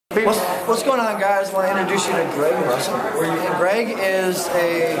What's going on, guys? I want to introduce you to Greg Russel. Greg is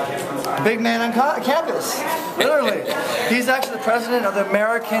a big man on campus, literally. He's actually the president of the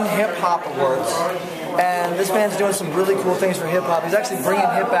American Hip-Hop Awards, and this man's doing some really cool things for hip-hop. He's actually bringing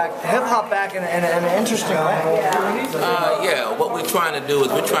hip-hop back in an interesting way. Yeah, what we're trying to do is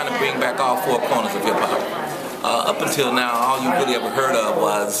we're trying to bring back all four corners of hip-hop. Up until now, all you really ever heard of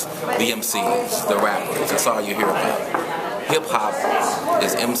was the MCs, the rappers. That's all you hear about. Hip-hop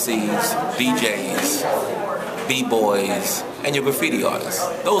is MCs, DJs, B-boys, and your graffiti artists.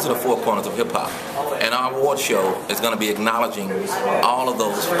 Those are the four corners of hip-hop. And our award show is going to be acknowledging all of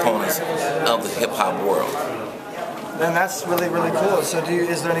those corners of the hip-hop world. And that's really, really cool. So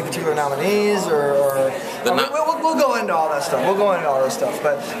is there any particular nominees or we'll go into all that stuff. We'll go into all that stuff.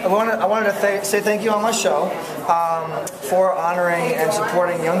 But I wanted to say thank you on my show for honoring and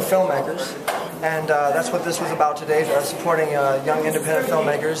supporting young filmmakers. And that's what this was about today, supporting young independent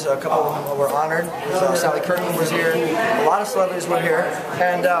filmmakers. A couple of them were honored. Sally Curtin was here. A lot of celebrities were here.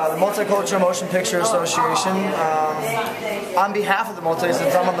 And the Multicultural Motion Picture Association, on behalf of the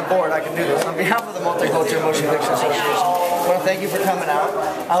since I'm on the board, I can do this. On behalf of the Multicultural Motion Picture Association, I want to thank you for coming out.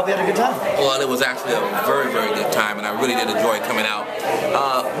 I hope you had a good time. Well, it was actually a very, very good time, and I really did enjoy coming out.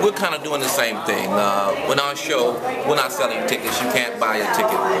 We're kind of doing the same thing. When our show, we're not selling tickets. You can't buy a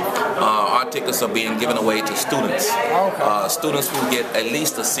ticket. Our tickets are being given away to students. Okay. Students will get at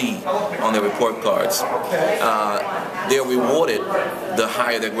least a C on their report cards. They're rewarded the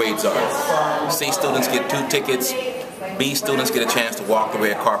higher their grades are. C students get 2 tickets. B students get a chance to walk the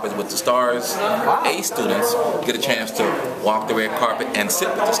red carpet with the stars. Wow. A students get a chance to walk the red carpet and sit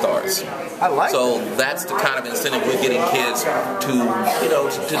with the stars. I like So that's the kind of incentive we're getting kids to,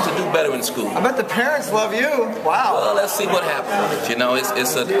 to do better in school. I bet the parents love you. Wow. Well, let's see what happens.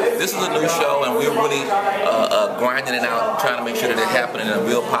 This is a new show, and we're really grinding it out, trying to make sure that it happens in a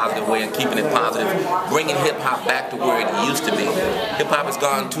real positive way and keeping it positive, bringing hip-hop back to where it used to be. Hip-hop has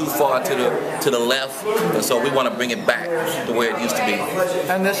gone too far to the left, and so we want to bring it back to where it used to be.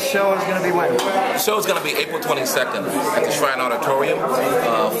 And this show is going to be when? The show is going to be April 22nd at the Shrine Auditorium,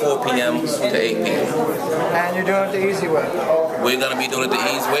 4 p.m. to 8 p.m. And you're doing it the easy way. We're going to be doing it the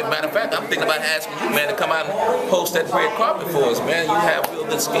easy way. Matter of fact, I'm thinking about asking you, man, to come out and post that red carpet for us, man. You have real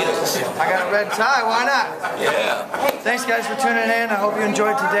good skills. I got a red tie, why not? Yeah. Thanks, guys, for tuning in. I hope you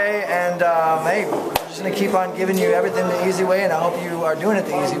enjoyed today, and hey, we're just going to keep on giving you everything the easy way, and I hope you are doing it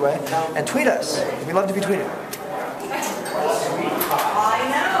the easy way. And tweet us. We love to be tweeted. I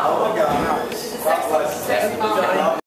know.